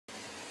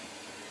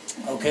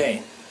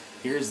Okay,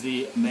 here's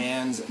the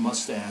man's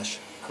mustache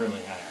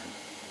curling iron.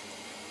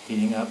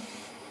 Heating up.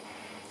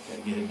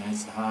 Gotta get it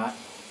nice and hot.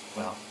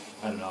 Well,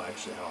 I don't know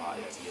actually how hot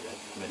you have to get it.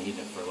 I've been heating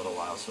it for a little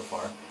while so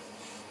far.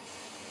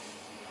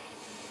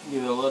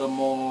 Give it a little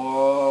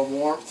more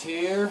warmth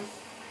here.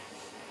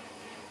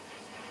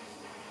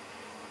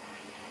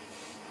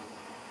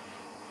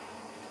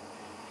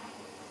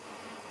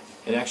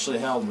 It actually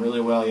held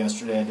really well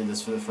yesterday. I did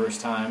this for the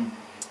first time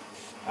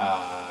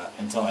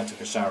until I took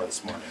a shower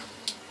this morning.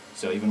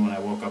 So even when I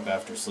woke up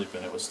after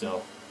sleeping, it was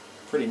still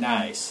pretty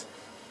nice.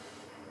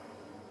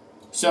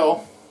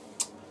 So,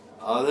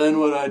 then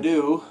what I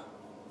do,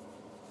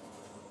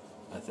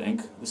 I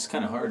think, this is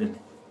kind of hard in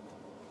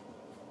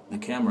the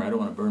camera. I don't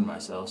want to burn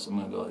myself, so I'm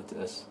going to go like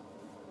this.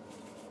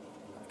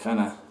 I kind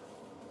of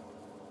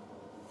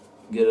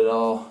get it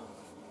all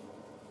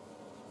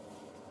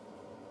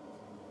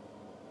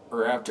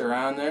wrapped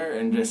around there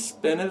and just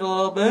spin it a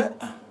little bit.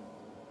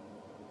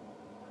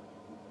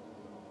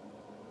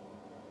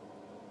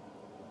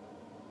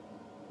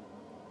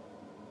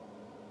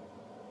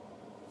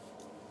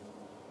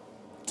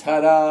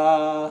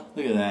 Ta-da!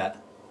 Look at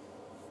that.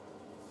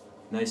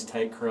 Nice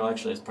tight curl.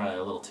 Actually, it's probably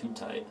a little too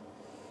tight.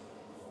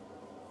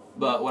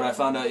 But what I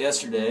found out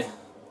yesterday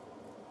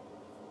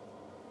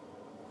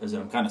is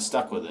that I'm kind of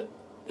stuck with it.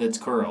 It's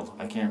curled.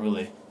 I can't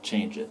really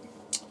change it.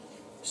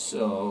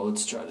 So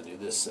let's try to do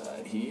this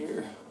side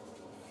here.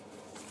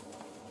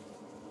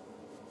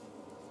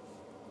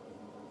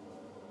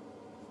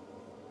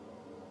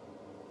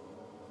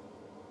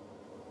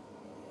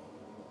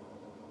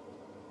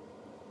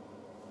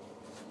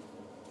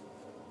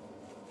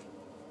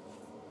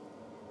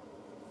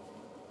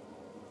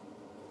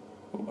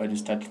 Oh, I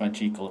just touched my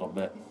cheek a little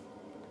bit.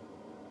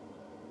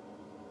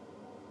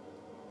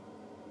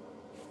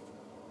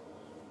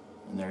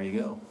 And there you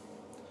go.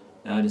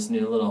 Now I just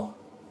need a little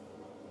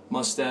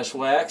mustache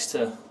wax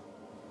to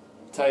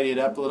tidy it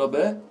up a little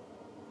bit.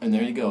 And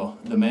there you go.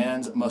 The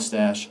man's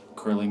mustache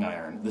curling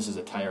iron. This is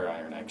a tire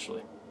iron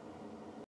actually.